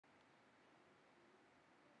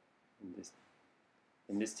this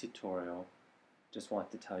in this tutorial, just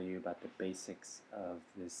want to tell you about the basics of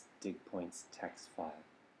this digpoints text file.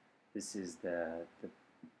 This is the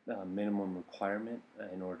minimum requirement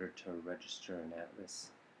in order to register an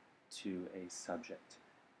atlas to a subject.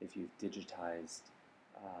 If you've digitized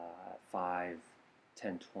 5,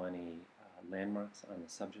 10, 20 landmarks on the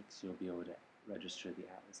subjects, you'll be able to register the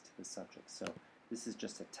atlas to the subject. So this is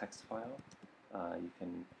just a text file. You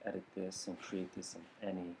can edit this and create this in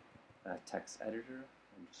any text editor.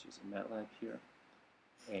 I'm just using MATLAB here.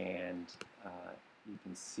 And you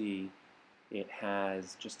can see it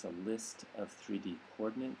has just a list of 3D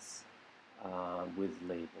coordinates with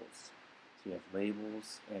labels. So you have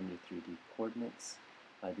labels and your 3D coordinates.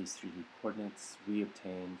 These 3D coordinates we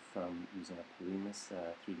obtain from using a Polimus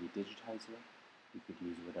 3D digitizer. You could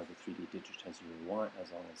use whatever 3D digitizer you want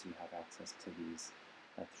as long as you have access to these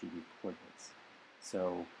 3D coordinates.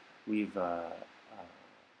 So we've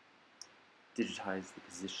digitized the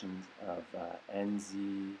positions of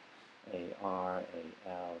NZ, AR,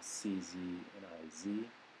 AL, CZ, and IZ.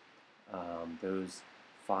 Those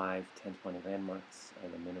 5, 10, 20 landmarks are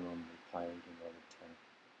the minimum required in order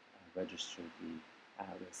to register the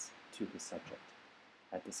atlas to the subject.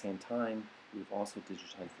 At the same time, we've also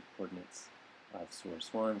digitized the coordinates of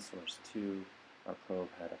source 1, source 2. Our probe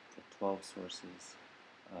had up to 12 sources.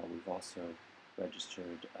 We've also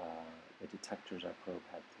registered the detectors. Our probe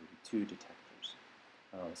had 32 detectors.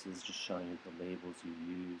 So this is just showing you the labels you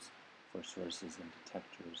use for sources and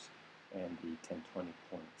detectors and the 1020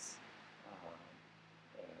 points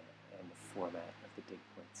and the format of the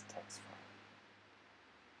digpoints text file.